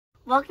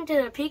Welcome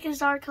to the Peak and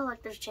Star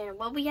Collectors channel.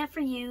 What we have for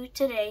you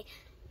today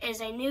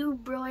is a new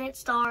Brillant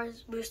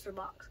Stars booster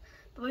box.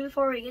 But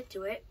before we get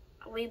to it,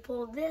 we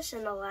pulled this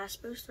in the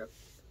last booster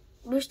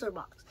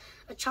box.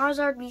 A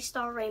Charizard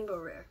V-Star Rainbow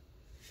Rare.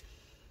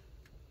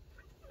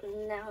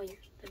 Now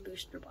here's the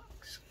booster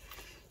box.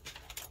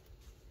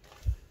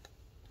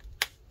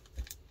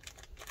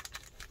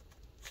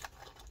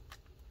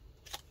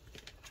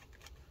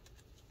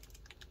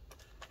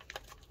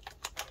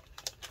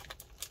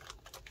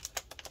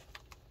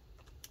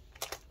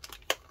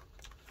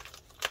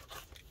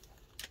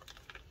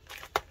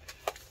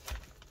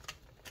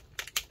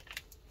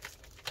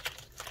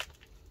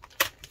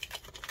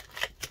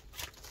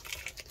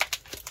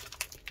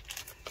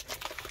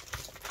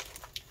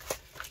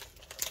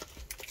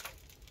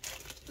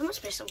 There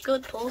must be some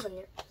good pulls in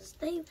here because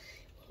they have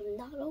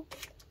not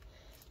opened.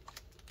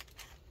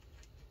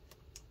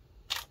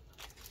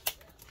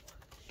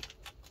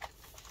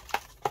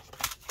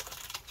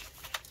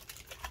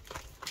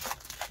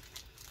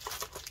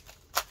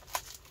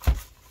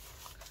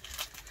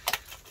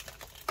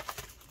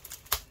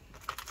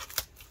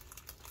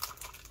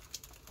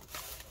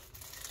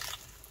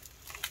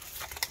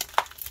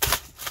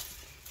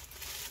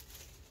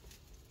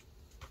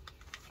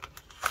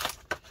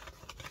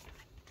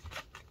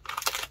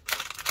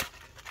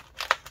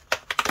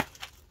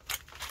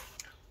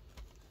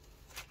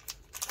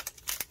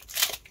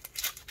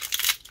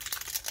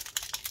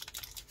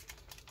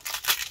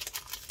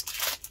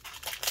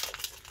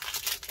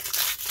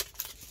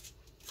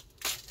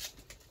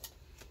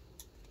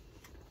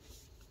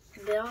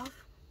 Bit off,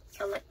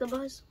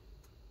 Electabuzz,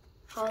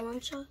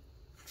 Hollandsha,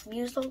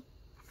 Buzel,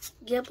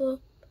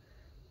 Gibble,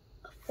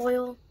 a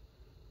foil,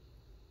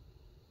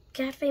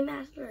 Cafe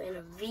Master, and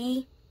a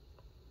V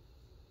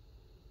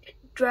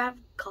Draft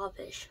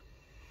Codfish.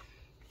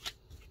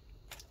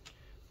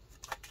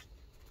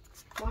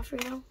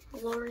 Monfrino,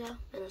 Gloria,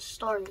 and a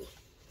Starmie.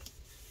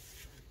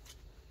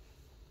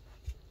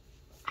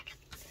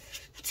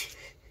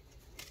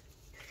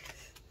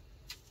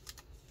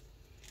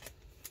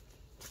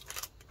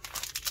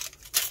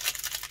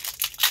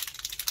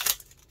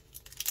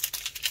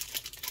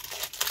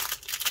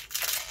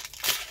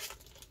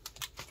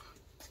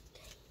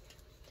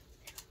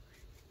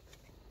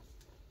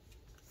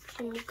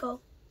 Nico,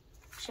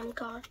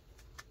 Shimkar,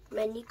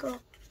 Meniko,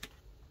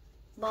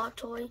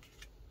 Batoy,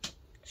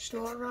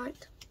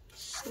 Snorunt,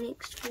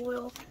 Sneaks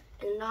Foil,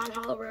 and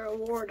non-hollow rare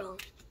Wardon,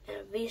 and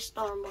a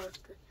V-Star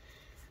marker.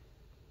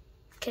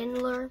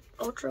 Kindler,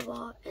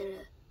 Ultrabot, and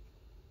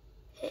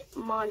a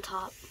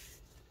Hitmontop.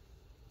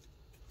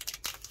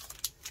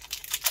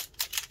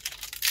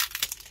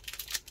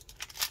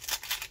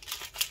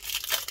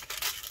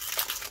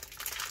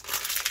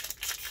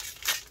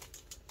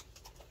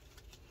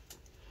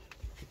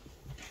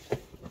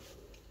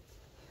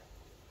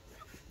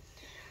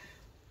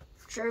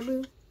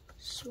 Gerbu,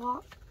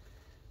 Swap,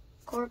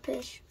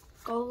 Corpish,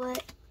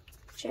 Golett,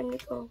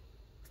 Chimnico,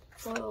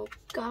 Foil,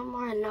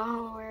 Gunmar, and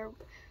non-hollow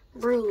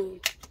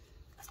Brillant,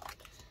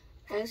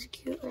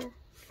 Executor,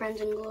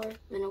 Friends and Glory,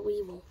 and a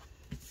Weevil.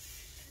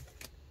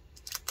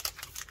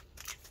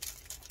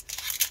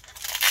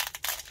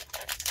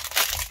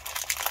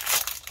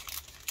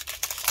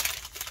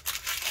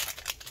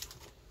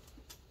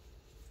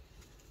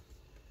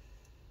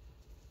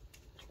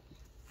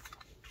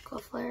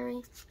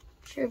 Clefairy,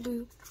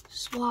 Gerbu,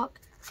 Swap,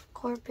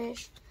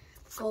 Corpish,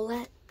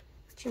 Golett,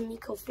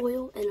 Chimnico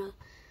Foil, and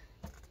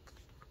a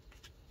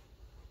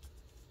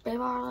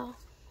Bravara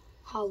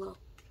Hollow.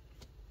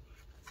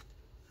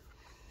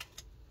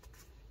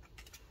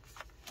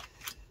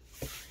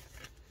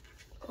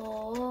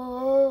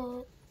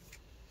 Oh.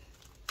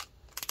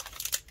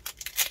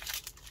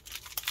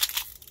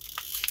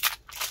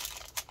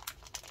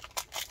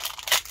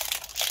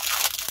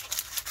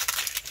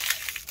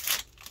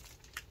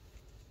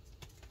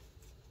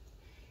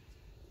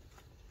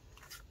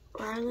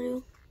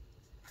 Riolu,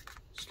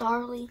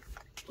 Starly,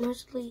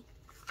 Moosely,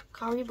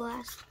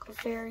 Blast,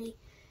 Clefairy,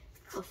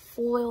 a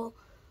foil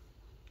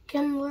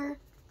Kindler,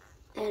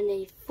 and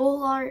a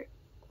full art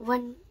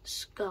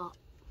Winscott,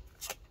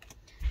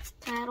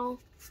 Tattle,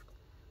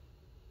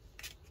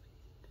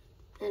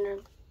 and a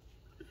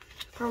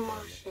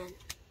promotion.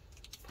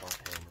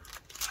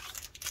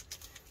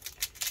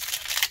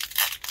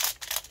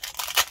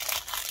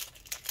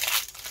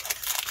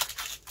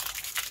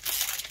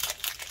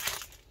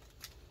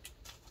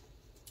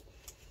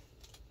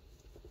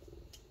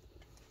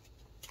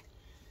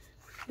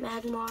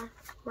 Magmar,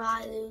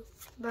 Riolu,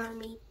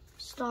 Burmy,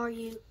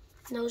 Staryu,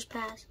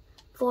 Nosepass,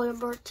 Foil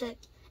Burtic,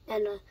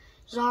 and a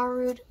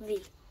Zarude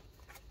V.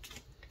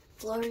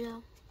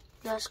 Gloria,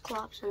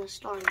 Dusclops, and a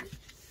Starmie.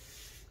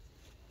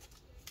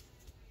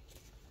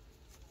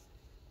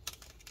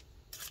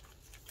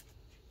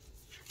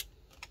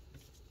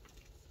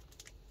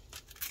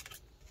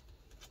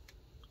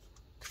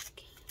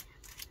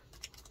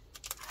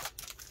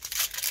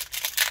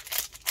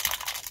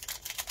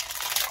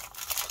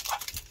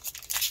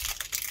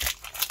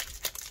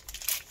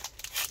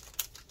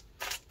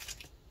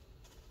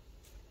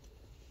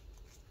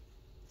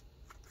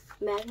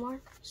 Magmar,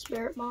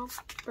 Spirit Bomb,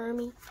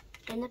 Burmy,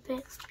 in the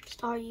Pit,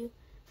 Staryu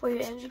for your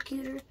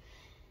Executor,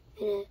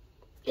 and an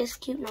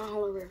Execute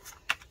non-holo rare.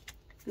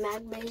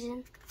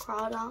 Magbazin,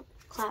 Crawdonk,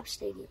 Clap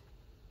Stadium.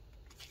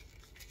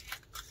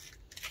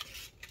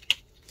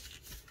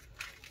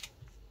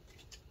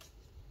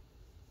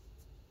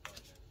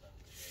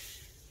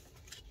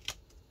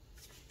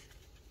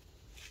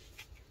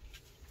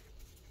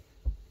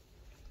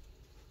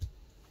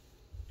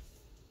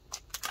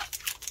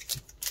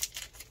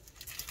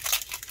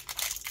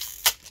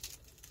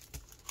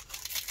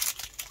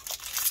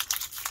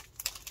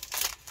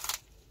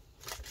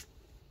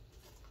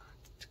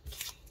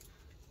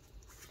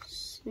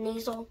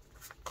 Sneasel,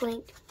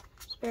 Clink,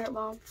 Spirit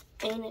Bomb,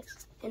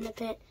 Anix, in the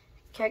Pit,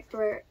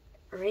 Character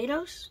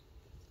Rados,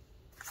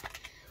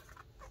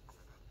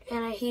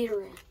 and a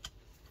Heatran.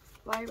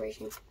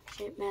 Vibration,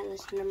 Shape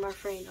Madness, and a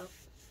Murfredo.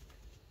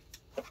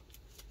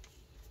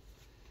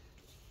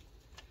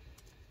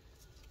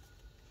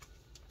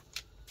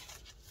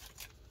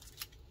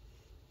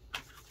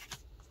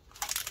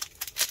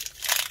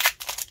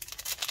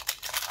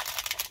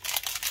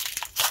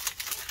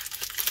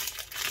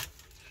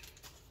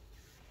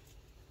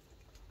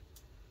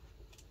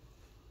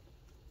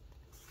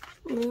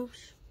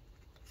 Moves,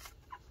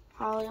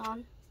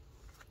 Holion,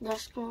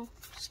 Dusknoll,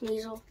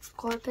 Sneasel,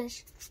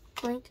 Corpus,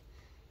 Clink,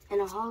 and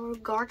a Hollow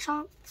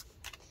Garchomp.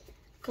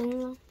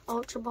 Kingdom,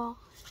 Ultra Ball,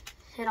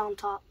 hit on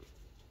top.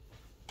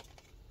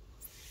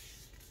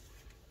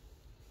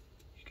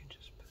 You can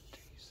just put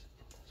these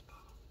in this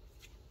bottle.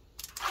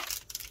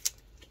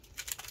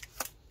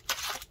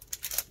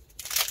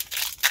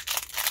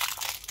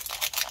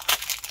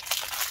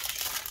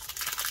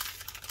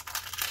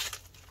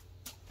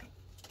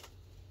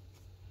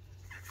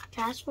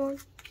 Castform,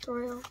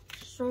 Thrill,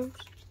 Shrooms,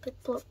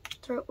 Piplup,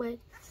 Turtwig,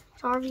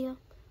 Starvia,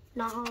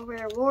 non-holo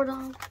rare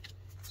Wardon,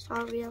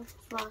 Starvia,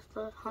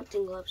 Frostbite,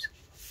 Hunting Gloves.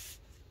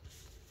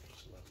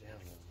 Slow down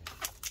a little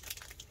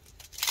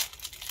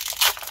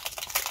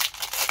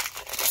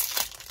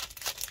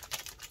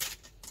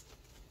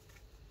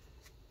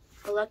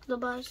bit.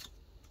 Electabuzz,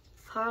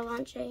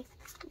 Harlanche,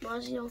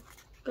 Buzzio,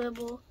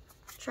 Gibble,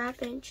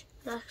 Trapinch,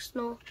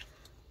 Dusknoll,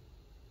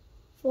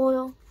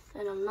 Foil,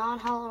 and a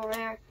non-holo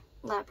rare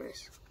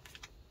Lapras.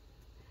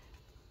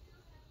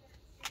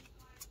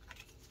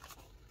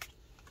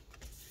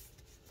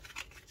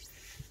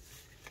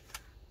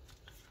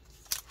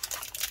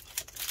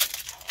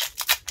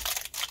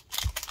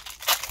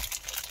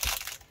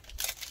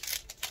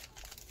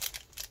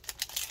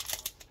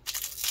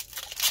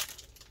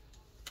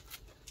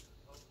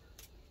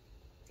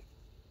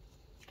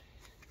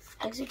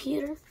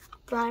 Executor,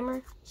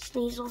 Grimer,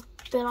 Sneasel,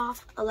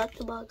 Bitoff,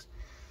 Electabuzz,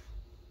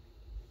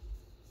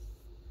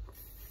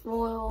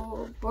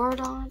 Foil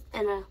Birdon,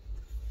 and a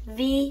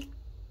V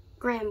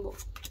Gramble.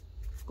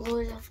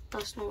 Gloria,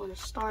 Dusknoll, and a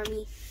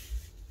Starmie.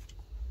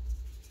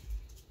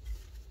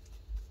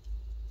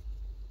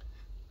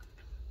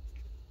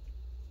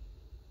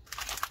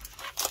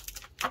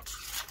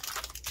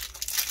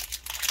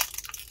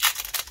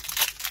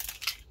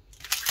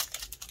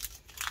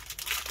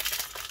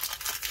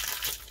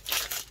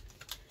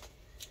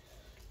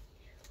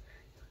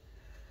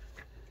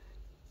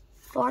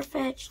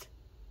 Farfetch'd,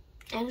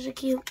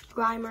 Execute,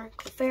 Grimer,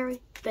 Clefairy,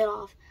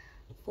 Bitoff,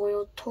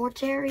 Foil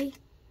Torterra,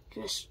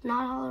 and a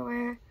non-holo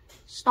rare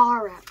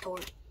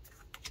Staraptor.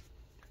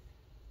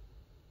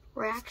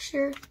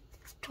 Raxure,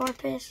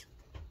 Torpus,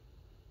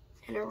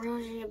 and a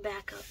Rosie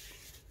backup.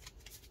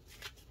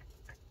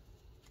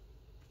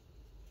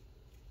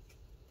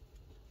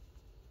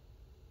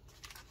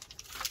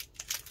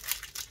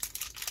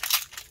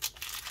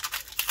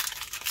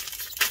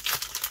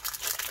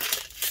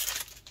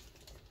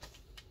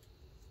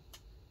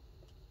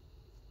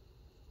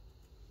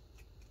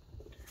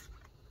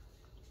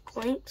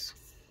 Clinks,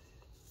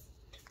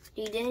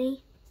 Dedenne,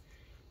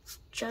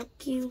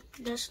 ChubQ,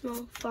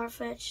 Dusknoll,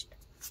 Farfetch'd,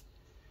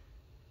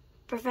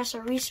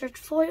 Professor Research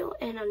Foil,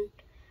 and a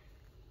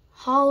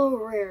holo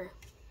rare.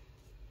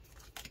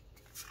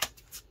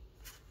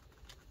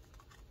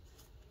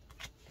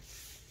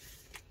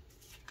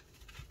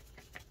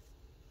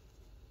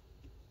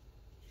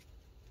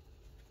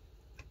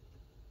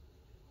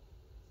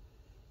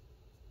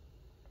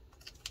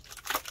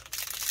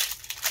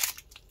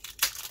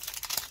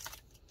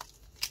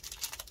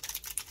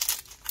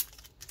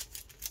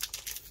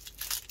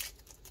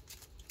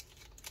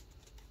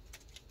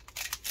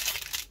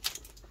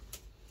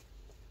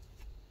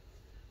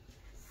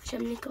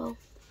 Chimnico,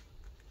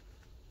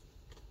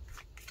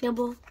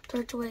 Gibble,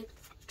 Turtwig,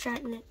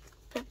 Trapinch,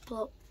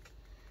 Piplup,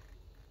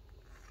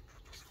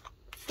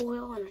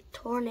 Foil, and a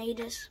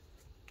Tornadus,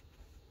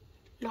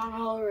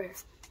 non-holo rare.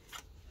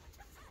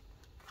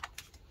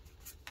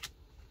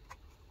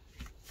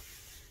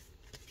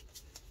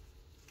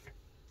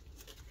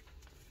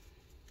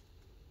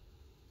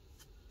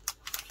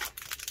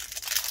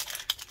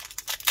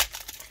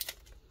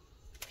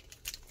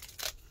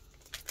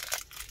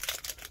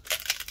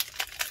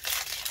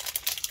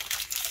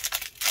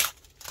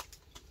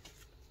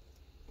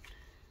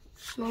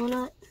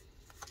 Slownet,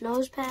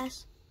 Nose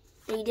Pass,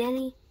 a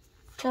Denny,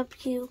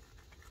 ChubQ,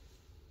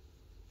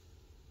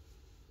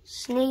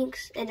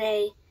 Sneaks, and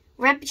a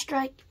Rapid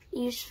Strike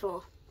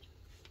useful.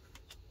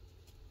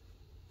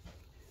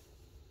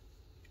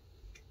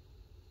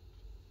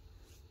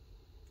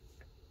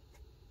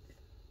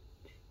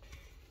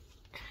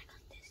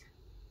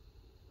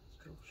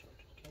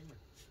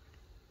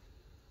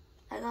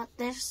 I got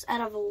this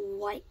out of a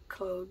white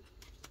code.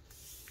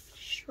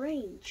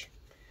 Strange.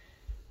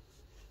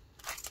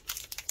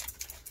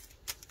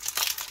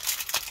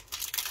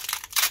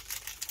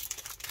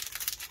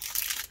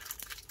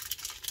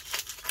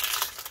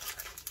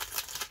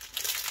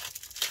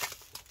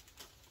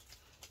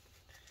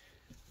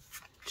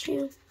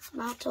 Chew,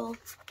 Malto,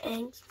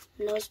 Eggs,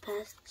 Nose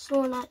Pass,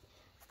 Snorlax,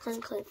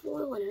 Clean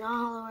Foil, and an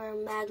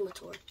all-hollow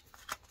Magmator.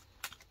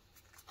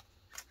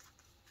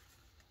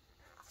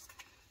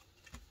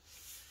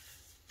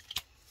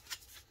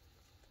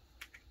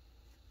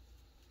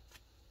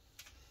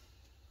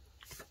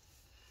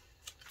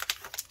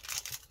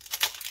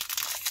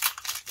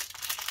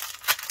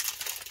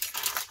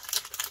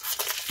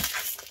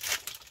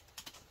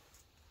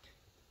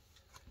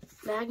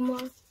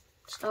 Magmar,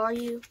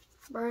 Staryu,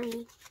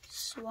 Burmy,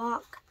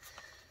 Swak,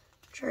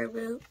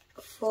 Turbo,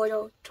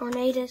 Foil,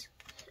 Tornadus,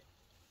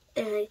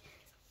 and a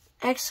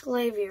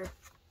Exclavier,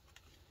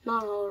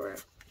 not all rare.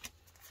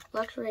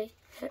 Luxray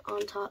hit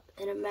on top,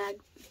 and a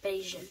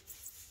Magbasion.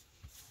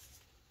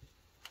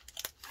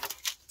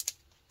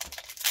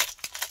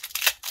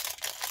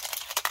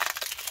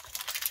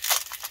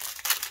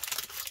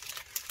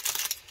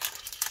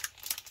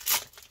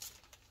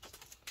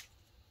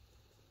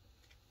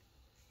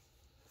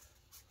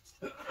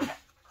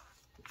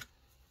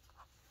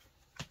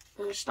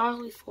 And a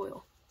Starly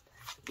foil.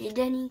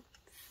 Denny,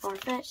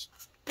 Farfetch,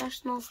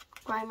 Dusknoll,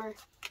 Grimer,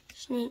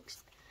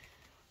 Sneaks,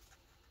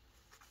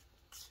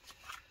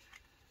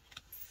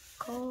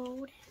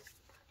 Cold,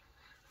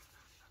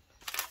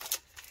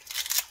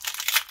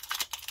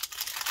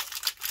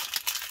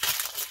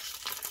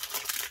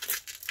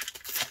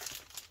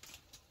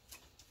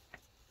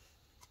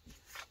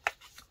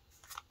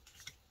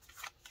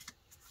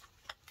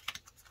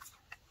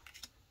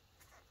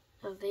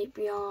 a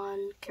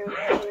Vaporeon,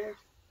 Character,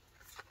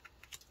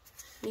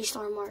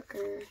 V-Star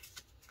Marker,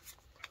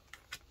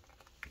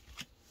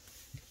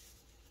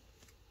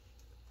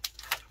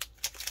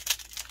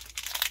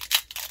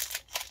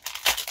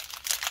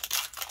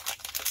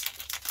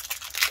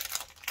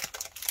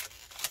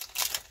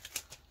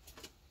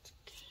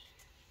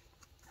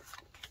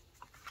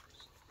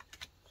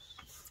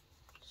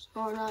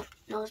 Snorlax,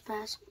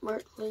 Nosepass,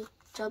 Merkley,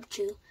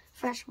 Chubchu,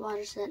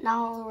 Freshwater Set,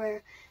 now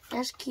rare,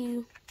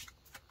 SQ,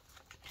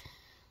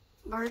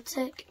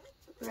 Birdtech,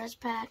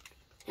 Respack,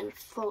 and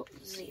Full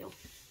Zeal.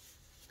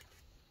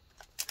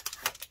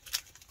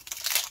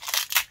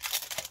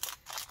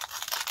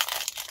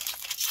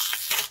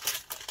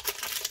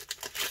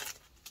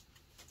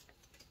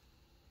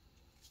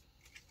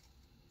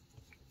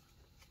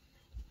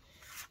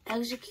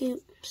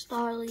 Execute,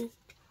 Starly,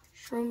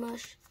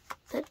 Shroomush,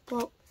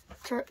 Piplup,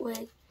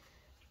 Turtwig,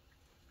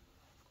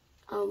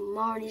 a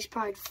Marnie's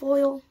Pride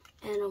Foil,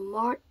 and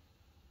a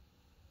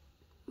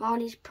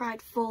Marnie's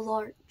Pride Full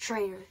Art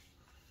Trainer.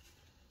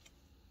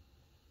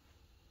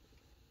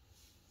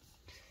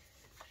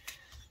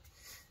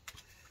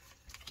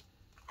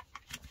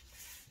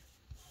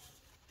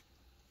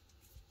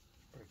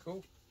 Pretty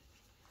cool.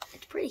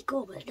 It's pretty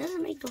cool, but it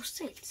doesn't make no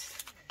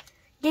sense.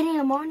 Getting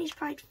a Marnie's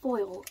Pride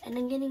Foil, and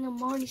then getting a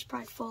Marnie's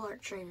Pride Full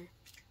Art Trainer.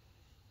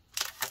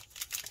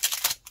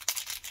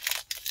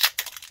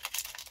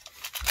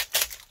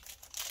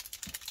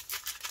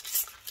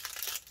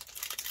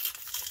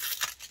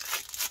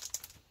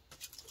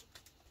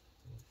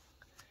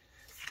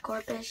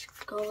 Corpus,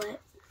 Golett,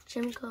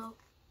 Chimco,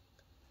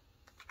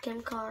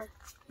 Chimcar,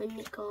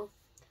 Minico,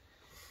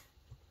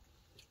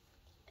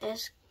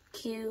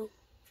 SQ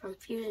from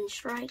Fusion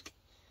Strike,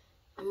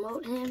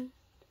 Emote him,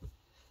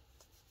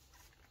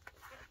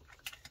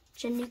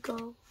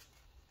 Chinico,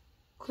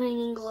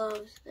 Cleaning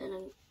Gloves,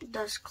 and a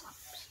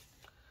Dusclops.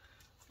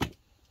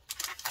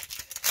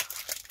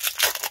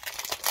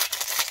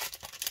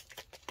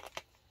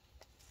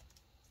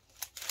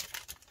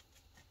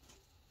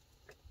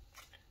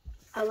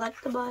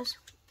 Electabuzz,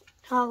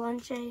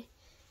 Talonche,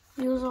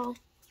 Weasel,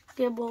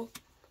 Gibble,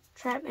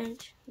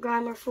 Trapinch,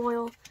 Grimer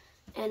Foil,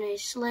 and a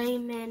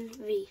Slayman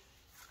V.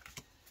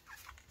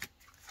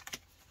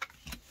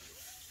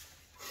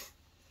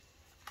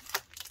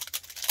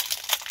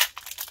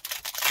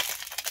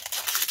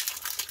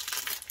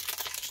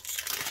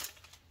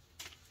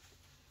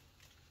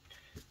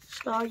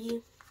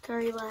 Staryu,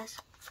 Curry Blast,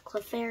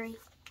 Clefairy,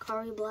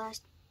 Curry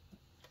Blast,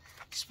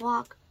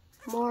 Swak,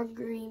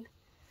 Green,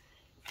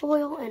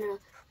 Foil, and a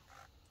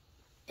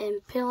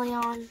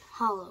Empoleon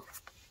Hollow.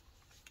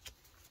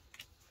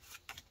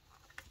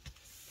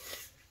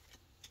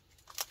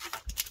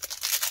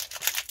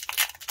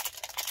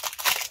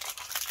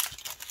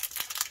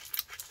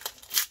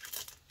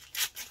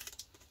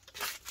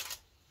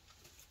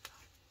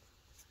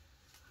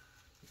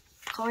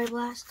 Curry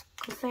Blast,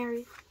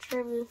 Clefairy,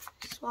 Tribu,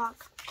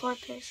 Swak,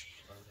 Scorpish,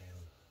 Slow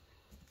down.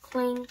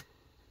 Cling,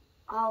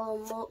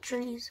 Hollow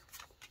Moltres,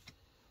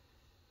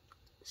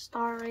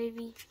 Star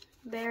Ravy,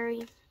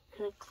 Berry,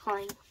 and a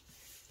Clang.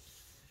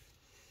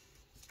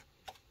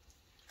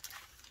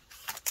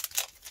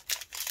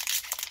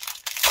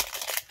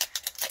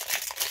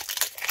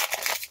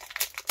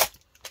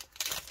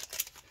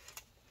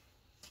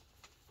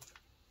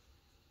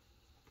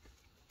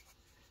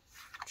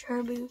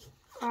 Turbo,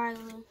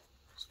 Krylu,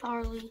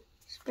 Starly,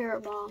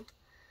 Spirit Bomb,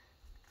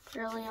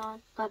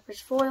 Brillant,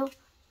 Leopard's Foil,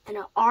 and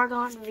an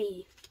Argon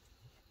V.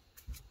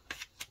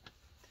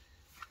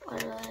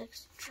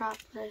 Legs,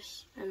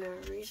 Tropless, and a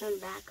Reason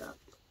Backup.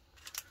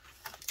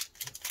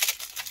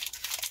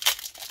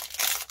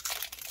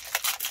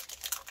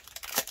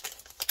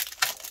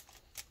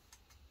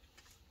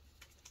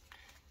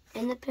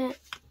 In the pit,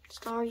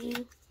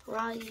 Staryu,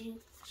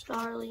 Ryu,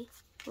 Starly,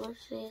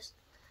 Lucius,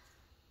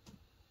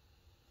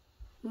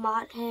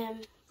 Motham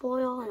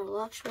Foil, and a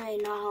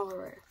Luxray not holo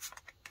rare.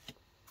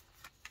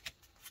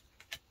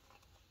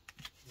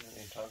 You're not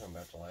even talking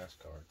about the last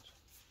cards.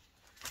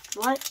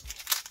 What?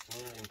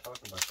 We're not even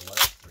talking about the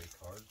last 3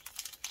 cards.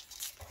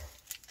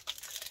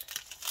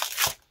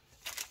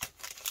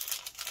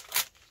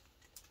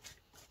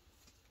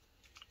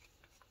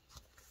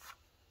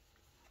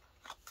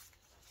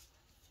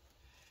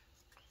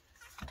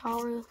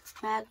 Taru,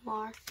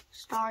 Magmar,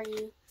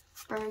 Staryu,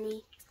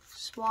 Burmy,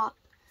 Swap,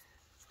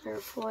 their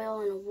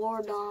foil, and a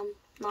War Dom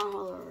non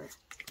holo rare.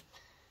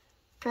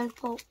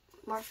 Prinpult,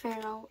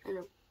 Marfano, and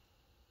a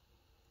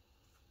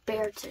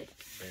Beartic.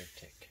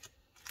 Beartic.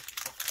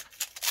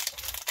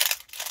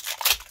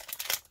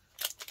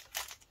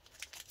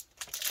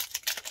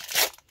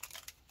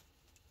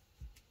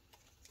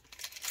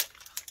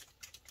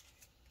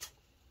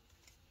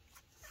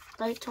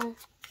 Layton,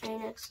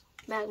 Phoenix,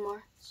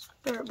 Magmar,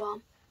 Spirit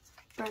Bomb,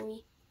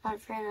 Burmy,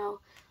 Monferno,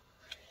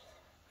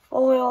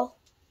 Foil,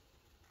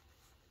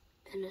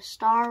 and a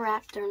Star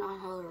Raptor non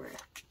holo rare.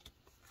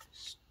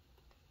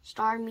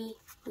 Starmie,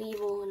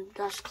 Weevil, and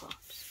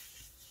Dusclops.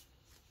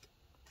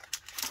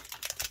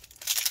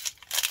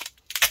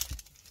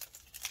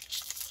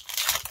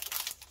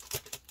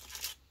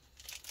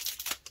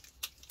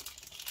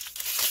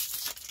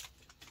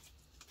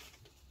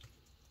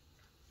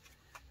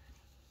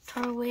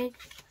 Turtwig,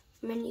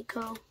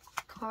 Minico,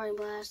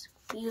 Cariblast,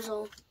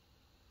 Buizel,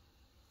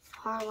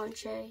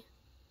 Harlunche,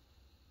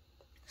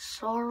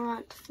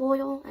 Saurunt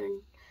Foil,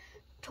 and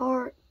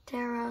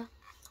Torterra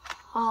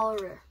holo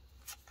rare.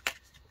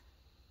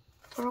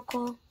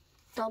 Torkoal,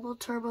 Double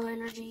Turbo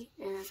Energy,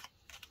 and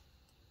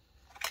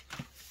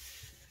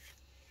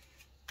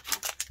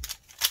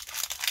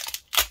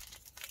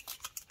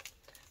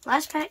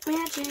last pack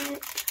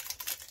magic.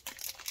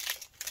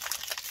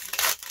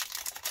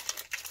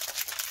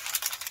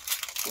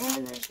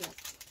 And there's nothing.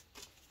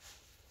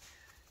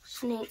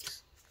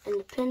 Snakes,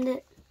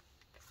 Independent,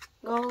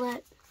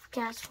 Golett,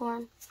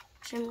 Castform,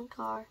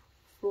 Chimkar,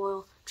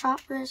 Foil,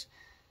 Chopperus,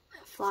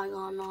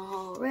 Flygon non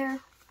holo rare,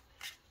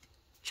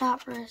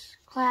 Chopperus,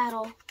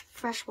 Claddle,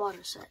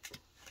 Freshwater set.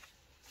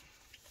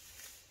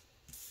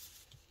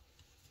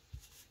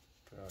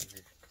 Put out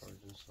your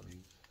cards and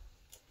sleeves.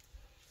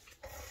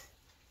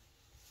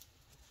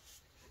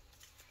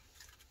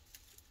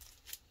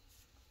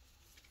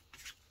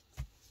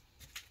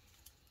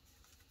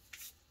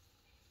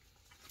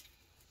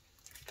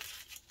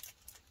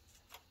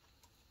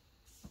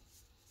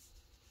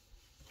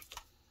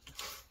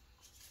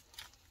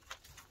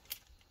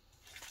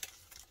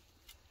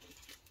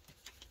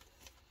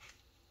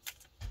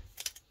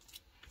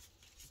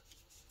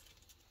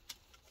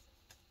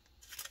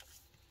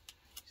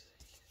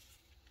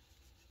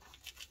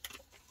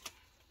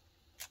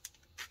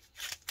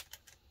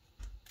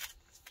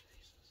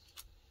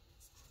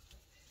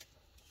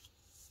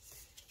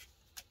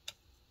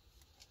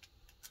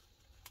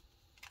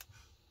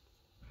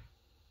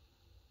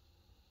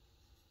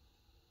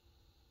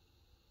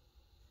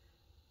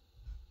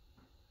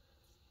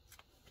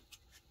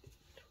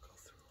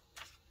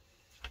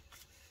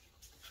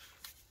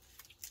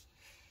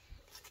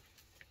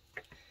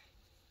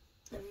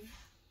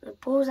 The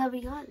pulls that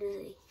we got is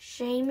a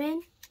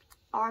Shaman,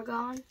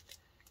 Argon,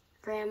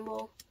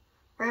 Bramble,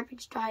 Rapid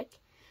Strike,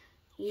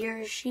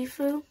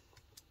 Urshifu,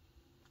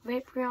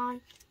 Vaporeon,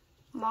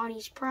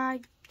 Monty's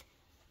Pride,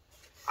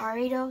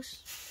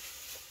 Ariados,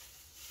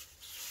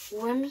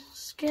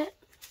 Whimsicott,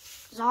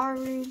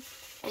 Zarude,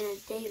 and a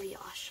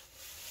Daviosh.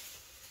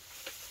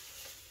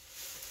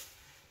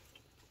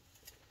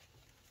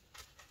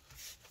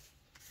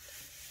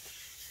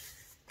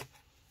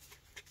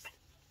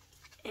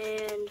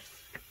 And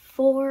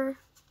 4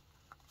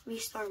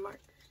 V-Star markers.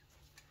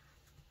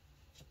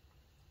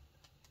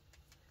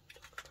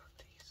 Talk about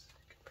these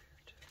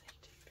compared to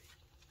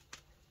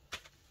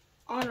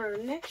ATV. On our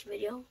next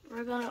video,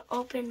 we're going to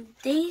open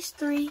these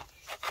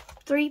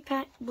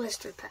 3-pack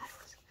blister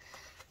packs.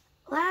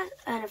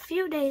 And a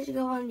few days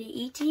ago on the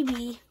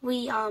ETB,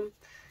 we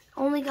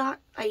only got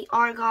a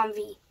Argon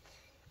V.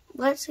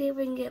 Let's see if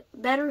we can get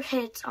better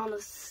hits on the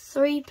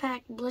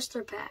 3-pack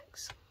blister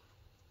packs.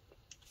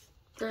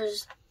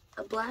 There's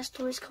a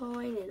Blastoise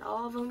coin in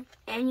all of them,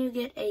 and you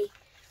get a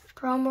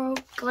promo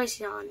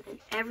Glaceon in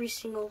every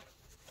single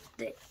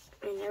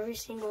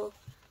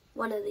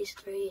one of these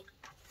 3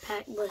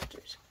 pack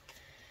blisters.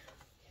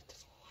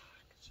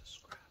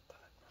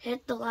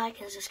 Hit the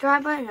like and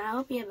subscribe button. I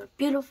hope you have a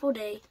beautiful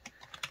day.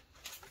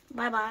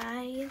 Bye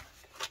bye.